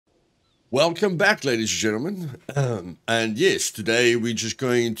Welcome back, ladies and gentlemen. And yes, today we're just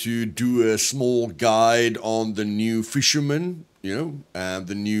going to do a small guide on the new Fisherman,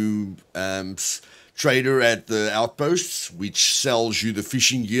 the new trader at the outposts, which sells you the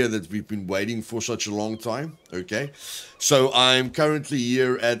fishing gear that we've been waiting for such a long time. Okay, so I'm currently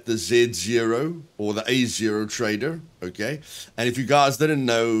here at the Z0 or the A0 trader. Okay, and if you guys didn't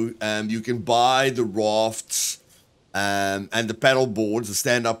know, you can buy the rafts and the paddle boards, the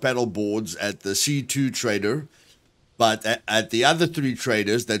stand-up paddle boards at the C2 trader. But at the other three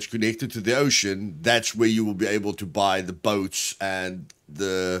traders that's connected to the ocean, that's where you will be able to buy the boats and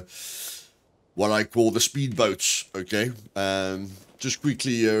the what I call the speed boats. Okay, just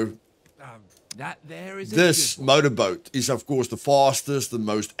quickly here. That there is This motorboat is, of course, the fastest, the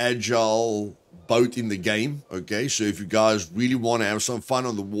most agile boat in the game. Okay, so if you guys really want to have some fun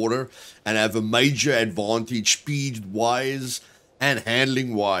on the water and have a major advantage speed-wise and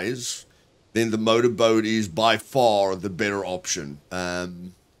handling-wise, then the motorboat is by far the better option.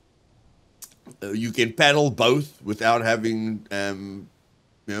 You can paddle both without having,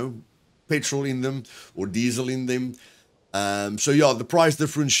 petrol in them or diesel in them. So yeah, the price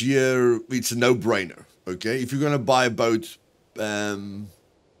difference here, it's a no-brainer. Okay, if you're gonna buy a boat,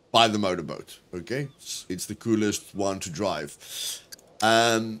 buy the motorboat. Okay, it's the coolest one to drive.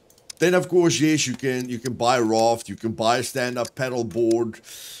 Then of course, yes, you can buy a raft, you can buy a stand-up paddle board,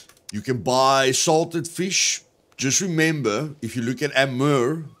 you can buy salted fish. Just remember, if you look at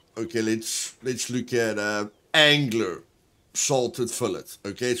Amur, okay, let's look at angler salted fillet.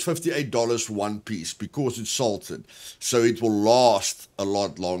 Okay, it's $58 for one piece because it's salted, so it will last a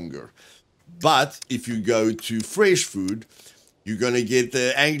lot longer. But if you go to fresh food, you're gonna get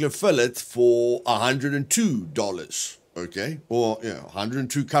the angler fillet for $102. Okay, or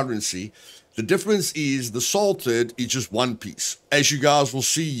 102 currency. The difference is the salted is just one piece. As you guys will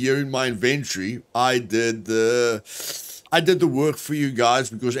see here in my inventory, I did the work for you guys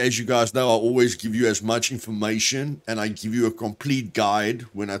because, as you guys know, I always give you as much information and I give you a complete guide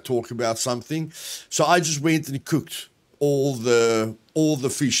when I talk about something. So I just went and cooked all the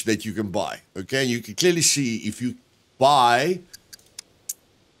fish that you can buy. Okay, you can clearly see if you buy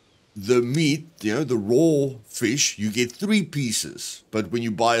the meat, the raw fish, you get 3 pieces. But when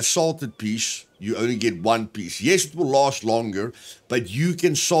you buy a salted piece, you only get 1 piece. Yes, it will last longer, but you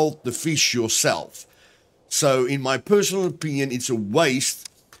can salt the fish yourself. So in my personal opinion, it's a waste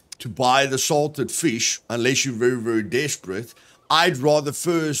to buy the salted fish unless you're very, very desperate. I'd rather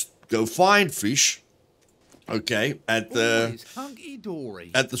first go find fish, okay, at the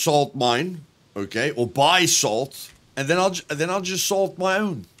salt mine, okay, or buy salt, and then I'll just salt my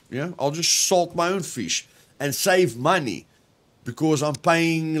own. Yeah, I'll just salt my own fish and save money because I'm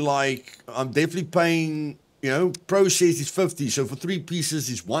definitely paying, processed is 50, so for 3 pieces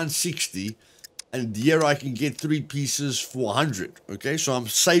is 160. And here I can get 3 pieces for 100. Okay, so I'm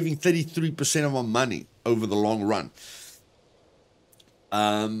saving 33% of my money over the long run.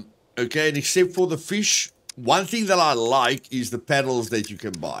 Okay, and except for the fish, one thing that I like is the paddles that you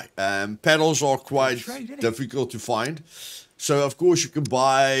can buy. Paddles are quite difficult to find. So, of course, you can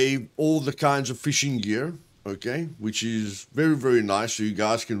buy all the kinds of fishing gear, okay, which is very, very nice. So you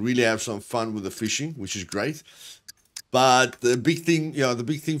guys can really have some fun with the fishing, which is great. But the big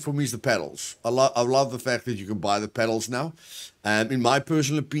thing for me is the paddles. I love the fact that you can buy the paddles now. In my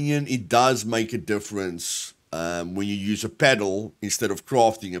personal opinion, it does make a difference when you use a paddle instead of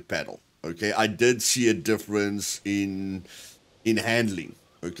crafting a paddle. Okay, I did see a difference in handling.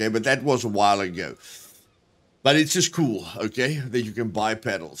 Okay, but that was a while ago. But it's just cool, okay, that you can buy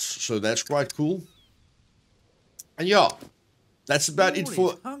paddles. So that's quite cool. And yeah, that's about it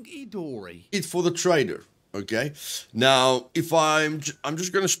for the trader. Okay, now if I'm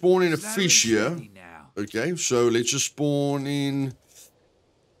just going to spawn in a fish here. Okay, so let's just spawn in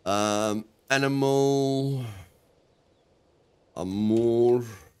animal more.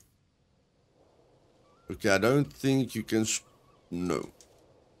 Okay, I don't think you can. No.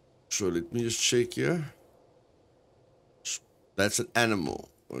 So let me just check here. That's an animal.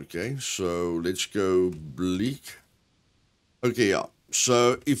 Okay, so let's go bleak. Okay, yeah.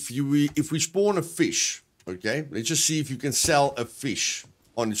 So if we spawn a fish. Okay, let's just see if you can sell a fish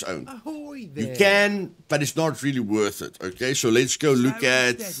on its own. You can, but it's not really worth it. Okay, so let's go look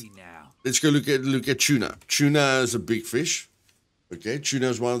at tuna. Tuna is a big fish. Okay, tuna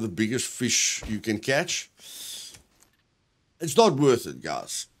is one of the biggest fish you can catch. It's not worth it,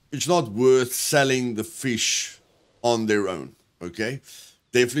 guys. It's not worth selling the fish on their own. Okay,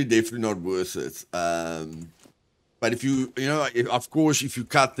 definitely not worth it. But if of course, if you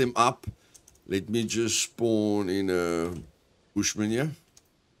cut them up. Let me just spawn in a Bushman here.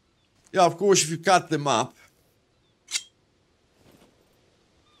 Yeah, of course, if you cut them up,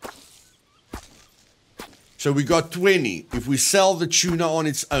 so we got 20. If we sell the tuna on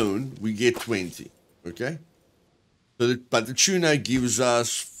its own, we get 20. Okay? So but the tuna gives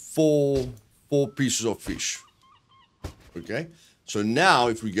us four pieces of fish. Okay? So now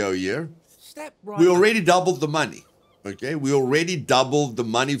if we go here, Step right we up. already doubled the money. Okay? We already doubled the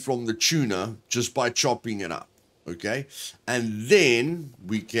money from the tuna just by chopping it up. Okay? And then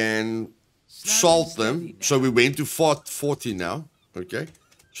we can salt them. So we went to 40 now. Okay?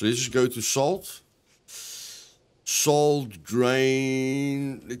 So let's just go to salt. Salt,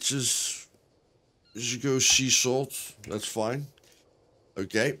 drain. Let's just go sea salt. That's fine.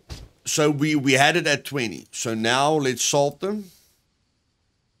 Okay. So we had it at 20. So now let's salt them.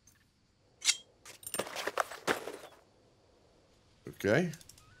 Okay.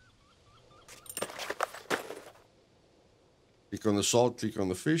 Click on the salt, click on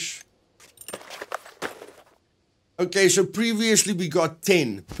the fish. Okay, so previously we got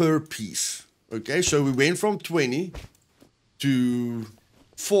 10 per piece. Okay, so we went from 20 to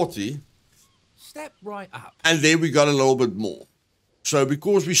 40. Step right up. And then we got a little bit more. So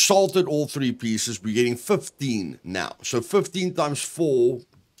because we salted all 3 pieces, we're getting 15 now. So 15 times 4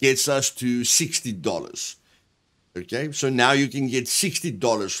 gets us to $60. Okay, so now you can get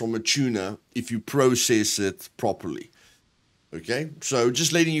 $60 from a tuna if you process it properly. Okay, so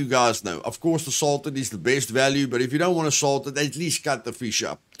just letting you guys know. Of course, the salted is the best value, but if you don't want to salt it, at least cut the fish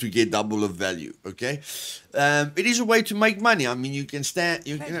up to get double of value. Okay, it is a way to make money. I mean, you can stand,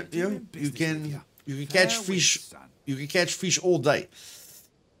 you can catch fish, you can catch fish all day.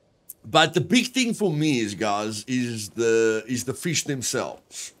 But the big thing for me is, guys, is the fish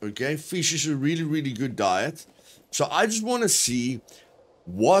themselves. Okay, fish is a really good diet. So I just want to see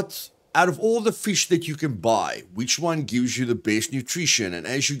what, out of all the fish that you can buy, which one gives you the best nutrition. And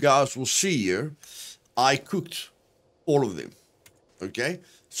as you guys will see here, I cooked all of them. Okay,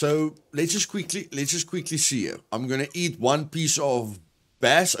 so let's just quickly see here. I'm gonna eat 1 piece of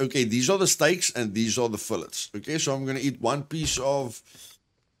bass. Okay, these are the steaks and these are the fillets. Okay, so I'm gonna eat 1 piece of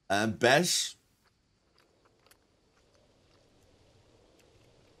bass.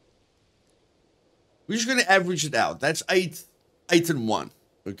 We're just gonna average it out. That's 8 and 1.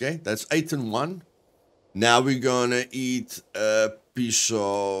 Okay, that's 8 and 1. Now we're gonna eat a piece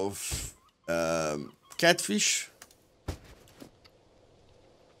of catfish.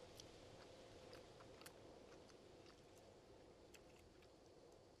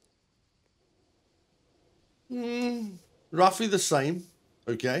 Roughly the same.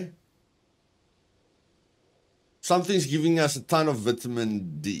 Okay. Something's giving us a ton of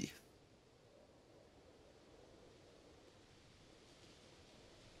vitamin D.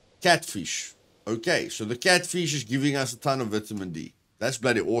 Catfish. Okay, so the catfish is giving us a ton of vitamin D. That's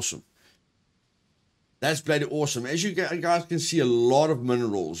bloody awesome. That's bloody awesome. As you guys can see, a lot of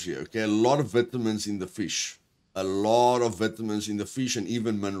minerals here. Okay, a lot of vitamins in the fish. A lot of vitamins in the fish and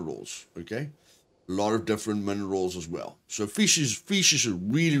even minerals. Okay, a lot of different minerals as well. So fish is a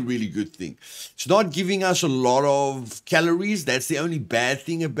really good thing. It's not giving us a lot of calories. That's the only bad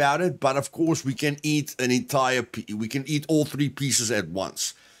thing about it. But of course, we can eat we can eat all 3 pieces at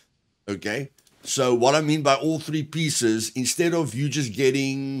once. Okay, so what I mean by all 3 pieces, instead of you just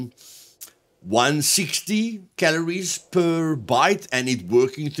getting 160 calories per bite and it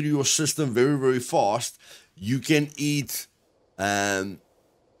working through your system very fast, you can eat an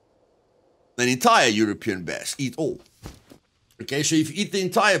entire European bass. Eat all. Okay, so if you eat the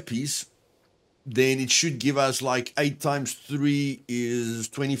entire piece, then it should give us like 8 times 3 is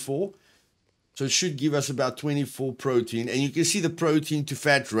 24. So it should give us about 24 protein. And you can see the protein to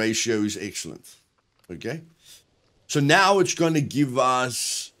fat ratio is excellent. Okay. So now it's going to give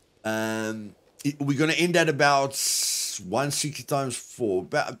us, we're going to end at about 160 times 4,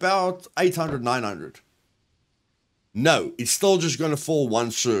 about 800, 900. No, it's still just going to fall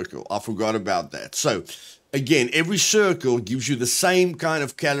 1 circle. I forgot about that. So again, every circle gives you the same kind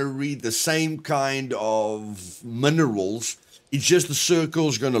of calorie, the same kind of minerals. It's just the circle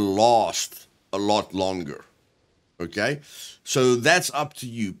is going to last a lot longer. Okay, so that's up to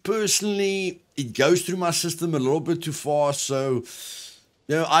you. Personally, it goes through my system a little bit too fast, so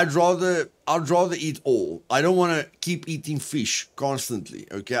you know, I'd rather eat all. I don't want to keep eating fish constantly.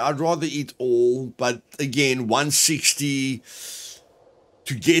 Okay, I'd rather eat all, but again, 160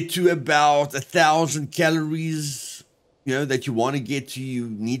 to get to about 1,000 calories, you know, that you want to get to, you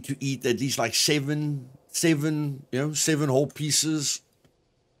need to eat at least like seven whole pieces.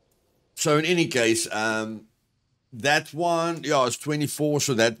 So in any case, that one, yeah, it's 24,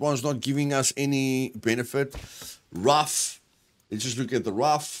 so that one's not giving us any benefit. Rough, let's just look at the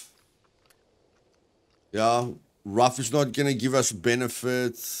rough. Yeah, rough is not going to give us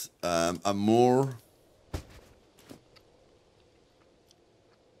benefit. Amore.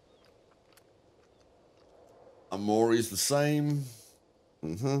 Amore is the same.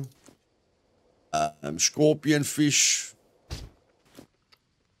 Scorpion fish.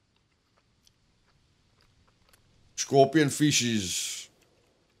 Scorpion fish is...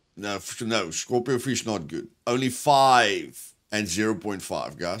 No, scorpion fish not good. Only 5 and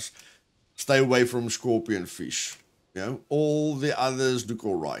 0.5, guys. Stay away from scorpion fish. You know, all the others look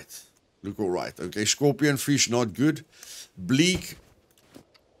all right. Look all right. Okay, scorpion fish not good. Bleak.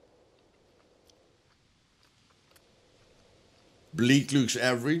 Bleak looks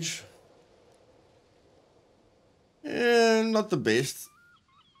average. Not the best.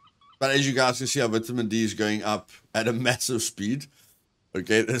 But as you guys can see, our vitamin D is going up at a massive speed.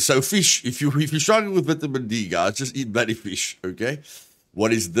 Okay, so fish, if you're struggling with vitamin D, guys, just eat bloody fish, okay?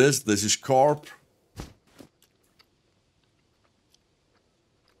 What is this? This is carp.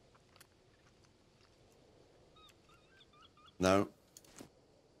 No.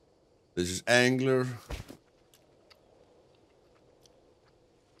 This is angler.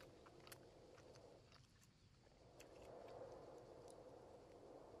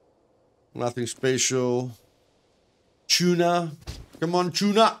 Nothing special. Tuna. Come on,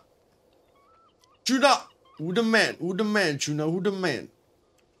 tuna. Tuna. Who the man? Who the man, tuna? Who the man?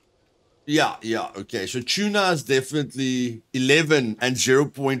 Yeah. Okay, so tuna is definitely 11 and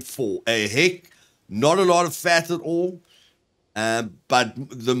 0.4. A heck, not a lot of fat at all. But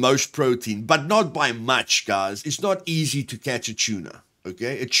the most protein. But not by much, guys. It's not easy to catch a tuna.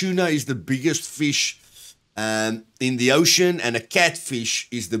 Okay? A tuna is the biggest fish in the ocean, and a catfish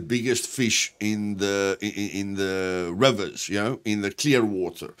is the biggest fish in the rivers, you know, in the clear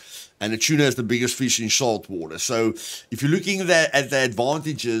water. And a tuna is the biggest fish in salt water. So if you're looking at the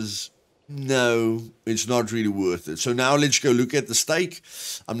advantages, no, it's not really worth it. So now let's go look at the steak.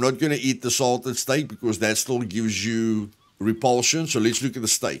 I'm not going to eat the salted steak because that still gives you repulsion. So let's look at the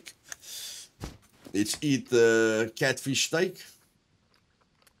steak. Let's eat the catfish steak.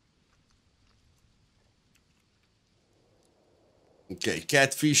 Okay,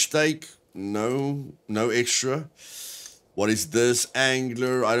 catfish steak, no extra. What is this?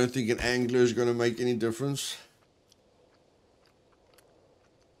 Angler. I don't think an angler is going to make any difference.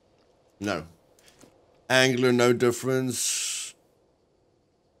 No. Angler, no difference.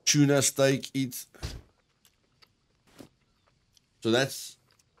 Tuna steak, eat. So that's...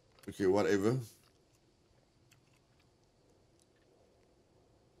 Okay, whatever.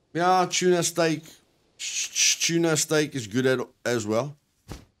 Yeah, tuna steak. Tuna steak is good as well.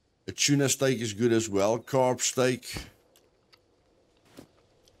 A tuna steak is good as well. Carp steak.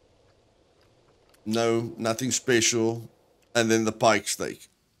 No, nothing special. And then the pike steak.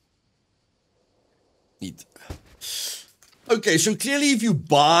 Eat. Okay, so clearly if you're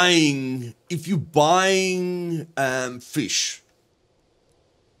buying fish,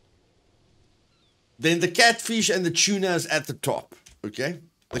 then the catfish and the tuna is at the top, okay?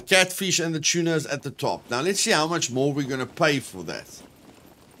 The catfish and the tuna is at the top. Now, let's see how much more we're going to pay for that.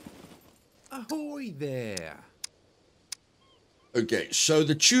 Ahoy there. Okay, so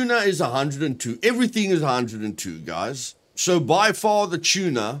the tuna is 102. Everything is 102, guys. So by far the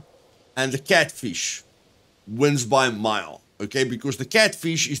tuna and the catfish wins by a mile, okay? Because the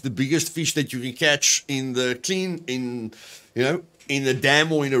catfish is the biggest fish that you can catch in the in a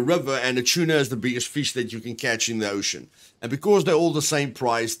dam or in a river, and the tuna is the biggest fish that you can catch in the ocean. And because they're all the same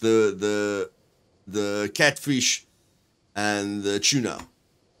price, the catfish and the tuna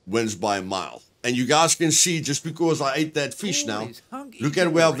wins by a mile. And you guys can see, just because I ate that fish now, look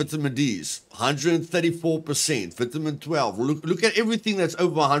at where our vitamin D is. 134%, vitamin 12. Look at everything that's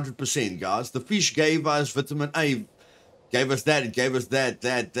over 100%, guys. The fish gave us vitamin A, gave us that, it gave us that.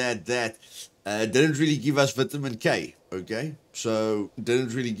 Didn't really give us vitamin K, okay? So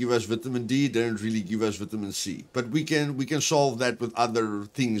didn't really give us vitamin D, didn't really give us vitamin C. But we can solve that with other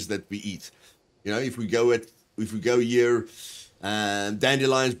things that we eat. You know, if we go here,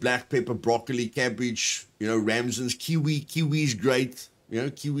 dandelions, black pepper, broccoli, cabbage, you know, ramsons, kiwi is great. You know,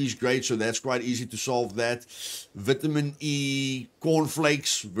 kiwi is great, so that's quite easy to solve that. Vitamin E,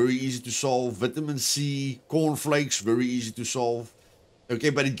 cornflakes, very easy to solve. Vitamin C, cornflakes, very easy to solve. Okay,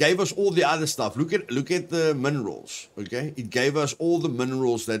 but it gave us all the other stuff. Look at the minerals. Okay, it gave us all the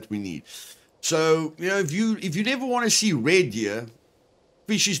minerals that we need. So you know, if you never want to see red here,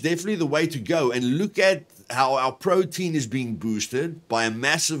 fish is definitely the way to go. And look at how our protein is being boosted by a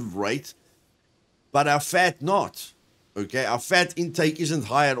massive rate, but our fat not. Okay, our fat intake isn't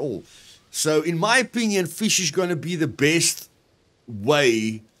high at all. So in my opinion, fish is going to be the best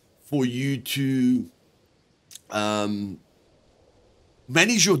way for you to manage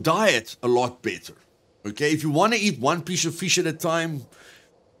your diet a lot better. Okay, if you want to eat one piece of fish at a time,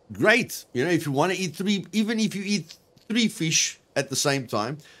 great. You know, if you want to eat three, even if you eat 3 fish at the same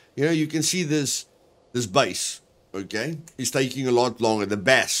time, you know, you can see this base, okay, is taking a lot longer. The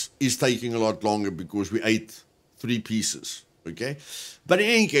bass is taking a lot longer because we ate 3 pieces, okay? But in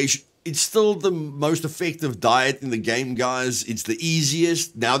any case, it's still the most effective diet in the game, guys. It's the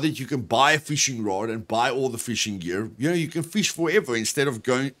easiest. Now that you can buy a fishing rod and buy all the fishing gear, you know, you can fish forever instead of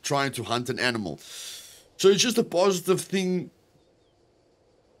trying to hunt an animal. So it's just a positive thing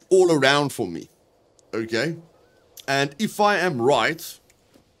all around for me, okay? And if I am right,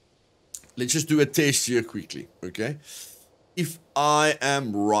 let's just do a test here quickly, okay? If I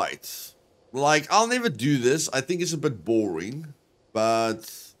am right, like, I'll never do this. I think it's a bit boring, but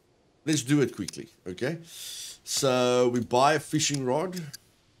let's do it quickly, okay? So we buy a fishing rod,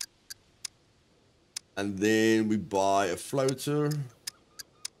 and then we buy a floater,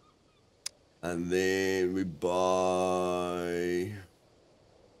 and then we buy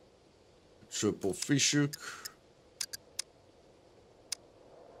triple fish hook,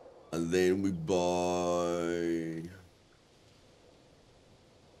 and then we buy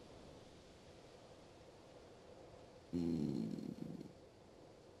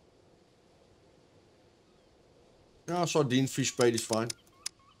sardine fish bait is fine.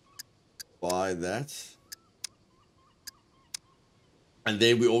 Buy that. And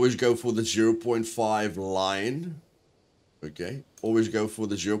then we always go for the 0.5 line. Okay, always go for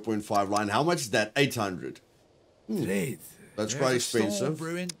the 0.5 line. How much is that? 800. That's quite expensive.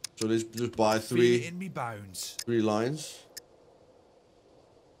 So let's just buy 3 lines.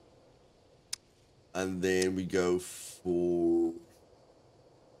 And then we go for...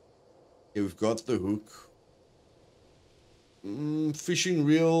 Okay, we've got the hook. Fishing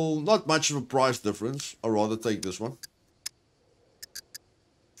reel, not much of a price difference. I'd rather take this one.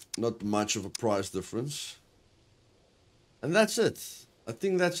 Not much of a price difference. And that's it. I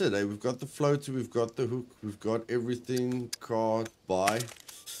think that's it. We've got the floater, we've got the hook, we've got everything. Cart, buy.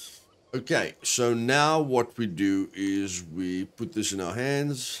 Okay, so now what we do is we put this in our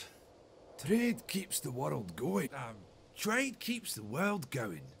hands. Trade keeps the world going. Trade keeps the world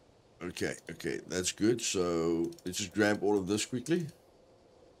going. Okay, that's good. So let's just grab all of this quickly. I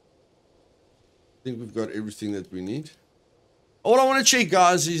think we've got everything that we need. All I want to check,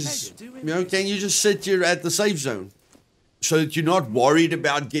 guys, is, you know, can you just sit here at the safe zone so that you're not worried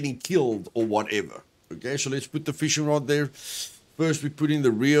about getting killed or whatever? Okay, so let's put the fishing rod there. First, we put in the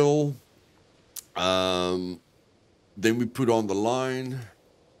reel. Then we put on the line.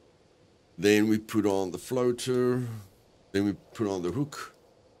 Then we put on the floater. Then we put on the hook.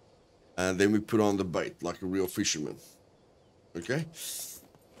 And then we put on the bait like a real fisherman. Okay?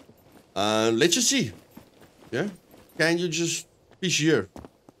 Let's just see. Yeah? Can you just fish here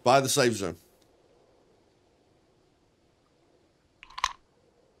by the safe zone?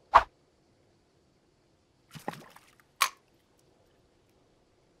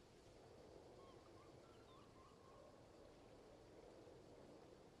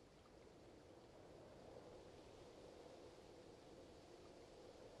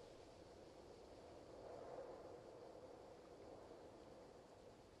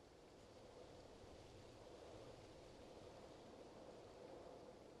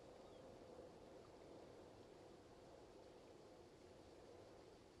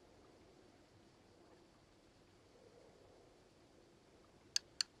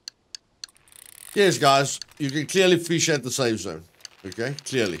 Yes, guys, you can clearly fish at the safe zone. Okay,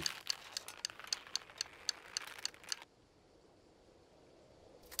 clearly.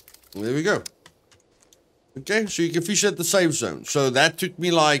 And there we go. Okay, so you can fish at the safe zone. So that took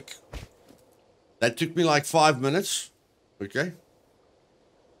me like 5 minutes. Okay.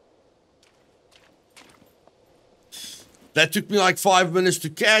 That took me like 5 minutes to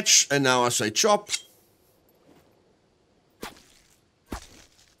catch, and now I say chop.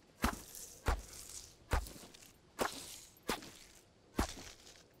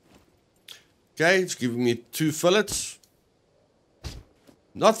 Okay, it's giving me 2 fillets.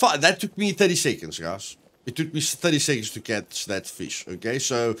 Not 5. That took me 30 seconds, guys. It took me 30 seconds to catch that fish. Okay,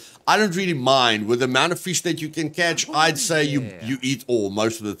 so I don't really mind. With the amount of fish that you can catch, I'd say you eat all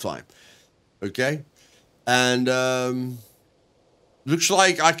most of the time. Okay, and looks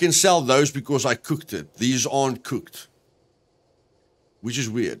like I can sell those because I cooked it. These aren't cooked, which is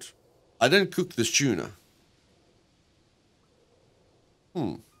weird. I didn't cook this tuna.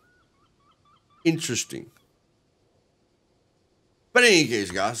 Interesting. But in any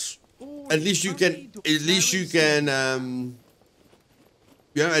case, guys, at least you can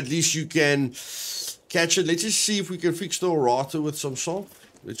catch it. Let's just see if we can fix the Aerator with some salt.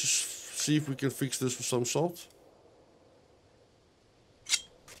 Let's just see if we can fix this with some salt.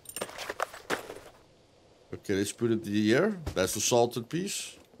 Okay, let's put it here. That's the salted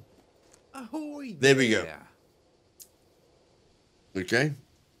piece. Ahoy there we go. Okay.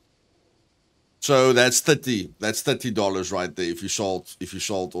 So that's $30 right there if you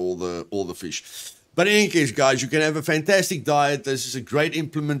salt all the fish. But in any case, guys, you can have a fantastic diet. This is a great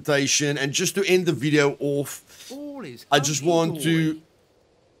implementation. And just to end the video off, I just want to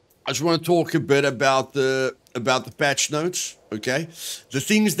talk a bit about the patch notes. Okay, the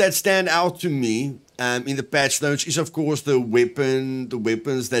things that stand out to me in the patch notes is, of course, the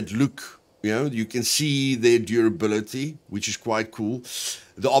weapons that look, you can see their durability, which is quite cool.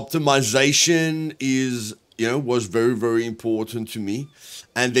 The optimization is, was very, very important to me.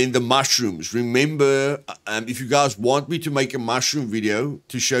 And then the mushrooms. Remember, if you guys want me to make a mushroom video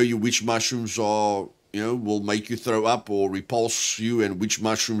to show you which mushrooms are, will make you throw up or repulse you and which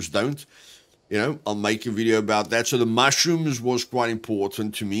mushrooms don't, I'll make a video about that. So the mushrooms was quite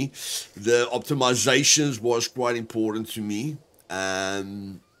important to me. The optimizations was quite important to me.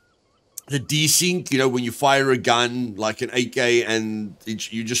 The desync, when you fire a gun like an AK and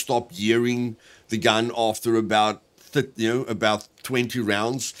you just stop hearing the gun after about 20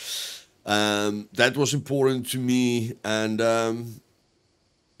 rounds. That was important to me. And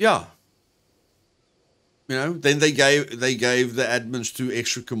yeah. Then they gave the admins 2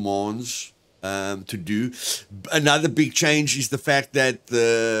 extra commands to do. Another big change is the fact that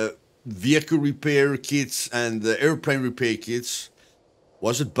the vehicle repair kits and the airplane repair kits,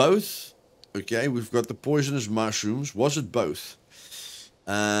 was it both? Okay, we've got the poisonous mushrooms. Was it both?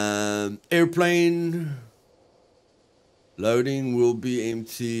 Airplane loading will be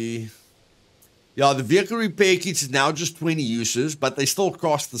empty. Yeah, the vehicle repair kits is now just 20 uses, but they still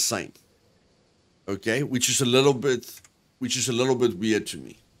cost the same. Okay, which is a little bit weird to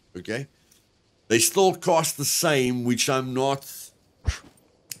me. Okay, they still cost the same, which I'm not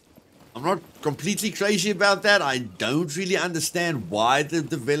completely crazy about that. I don't really understand why the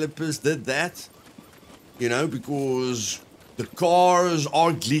developers did that. Because the cars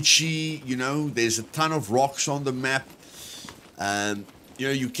are glitchy. There's a ton of rocks on the map.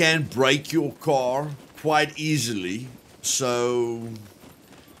 You can break your car quite easily. So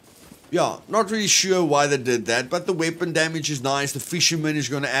yeah, not really sure why they did that, but the weapon damage is nice. The Fisherman is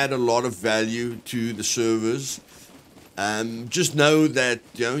going to add a lot of value to the servers. Just know that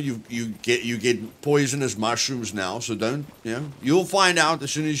you get poisonous mushrooms now, so don't you'll find out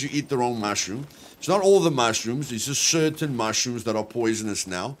as soon as you eat the wrong mushroom. It's not all the mushrooms; it's just certain mushrooms that are poisonous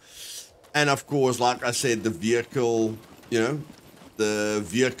now. And of course, like I said, the vehicle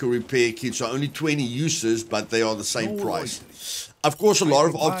repair kits are only 20 uses, but they are the same price. Of course, a lot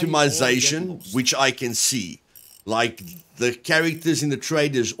of optimization, which I can see. Like the characters in the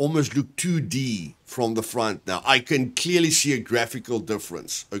traders almost look 2D from the front now. I can clearly see a graphical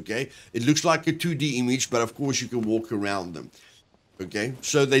difference, okay? It looks like a 2D image, but of course you can walk around them, okay?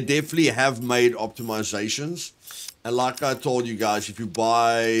 So they definitely have made optimizations. And like I told you guys, if you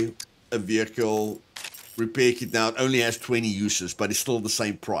buy a vehicle repair kit now, it only has 20 uses, but it's still the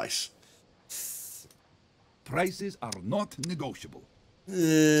same price. Prices are not negotiable.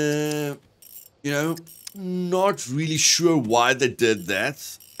 Not really sure why they did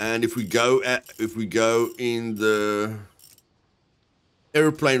that. And if we go in the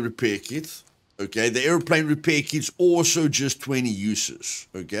airplane repair kit, okay, the airplane repair kit's also just 20 uses,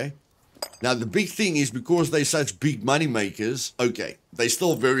 okay? Now the big thing is, because they're such big money makers, okay, they're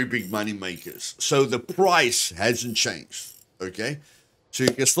still very big money makers. So the price hasn't changed, okay? So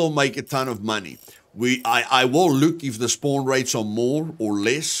you can still make a ton of money. I will look if the spawn rates are more or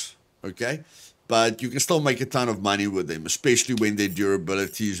less, okay? But you can still make a ton of money with them, especially when their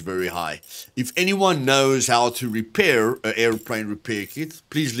durability is very high. If anyone knows how to repair an airplane repair kit,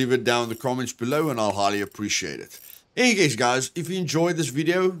 please leave it down in the comments below and I'll highly appreciate it. In any case, guys, if you enjoyed this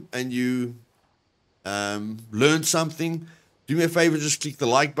video and you learned something, do me a favor, just click the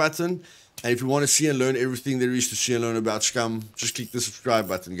like button. And if you want to see and learn everything there is to see and learn about Scum, just click the subscribe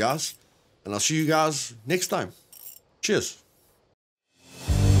button, guys. And I'll see you guys next time. Cheers.